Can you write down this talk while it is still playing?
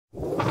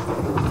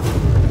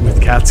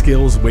With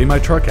Catskill's Weigh My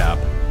Truck app,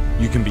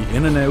 you can be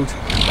in and out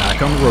and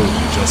back on the road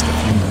in just a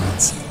few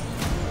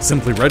minutes.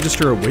 Simply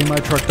register at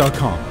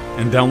weightmytruck.com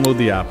and download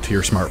the app to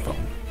your smartphone.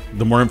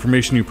 The more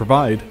information you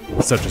provide,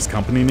 such as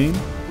company name,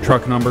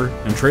 truck number,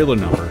 and trailer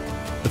number,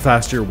 the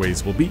faster your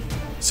weighs will be,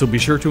 so be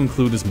sure to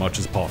include as much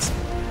as possible.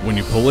 When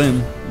you pull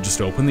in,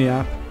 just open the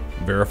app,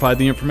 verify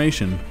the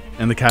information,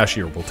 and the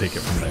cashier will take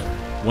it from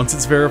there. Once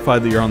it's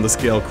verified that you're on the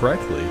scale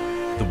correctly,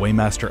 the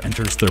weighmaster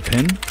enters their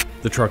PIN,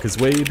 the truck is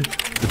weighed,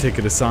 the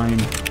ticket is signed,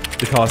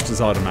 the cost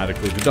is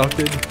automatically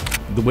deducted,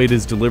 the weight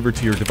is delivered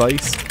to your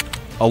device,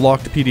 a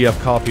locked PDF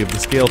copy of the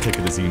scale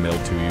ticket is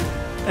emailed to you,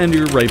 and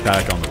you're right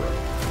back on the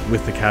road.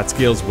 With the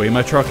Catskill's Weigh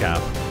My Truck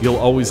app, you'll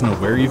always know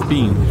where you've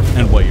been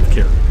and what you've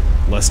carried.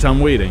 Less time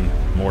waiting,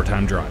 more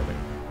time driving.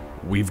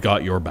 We've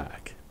got your back.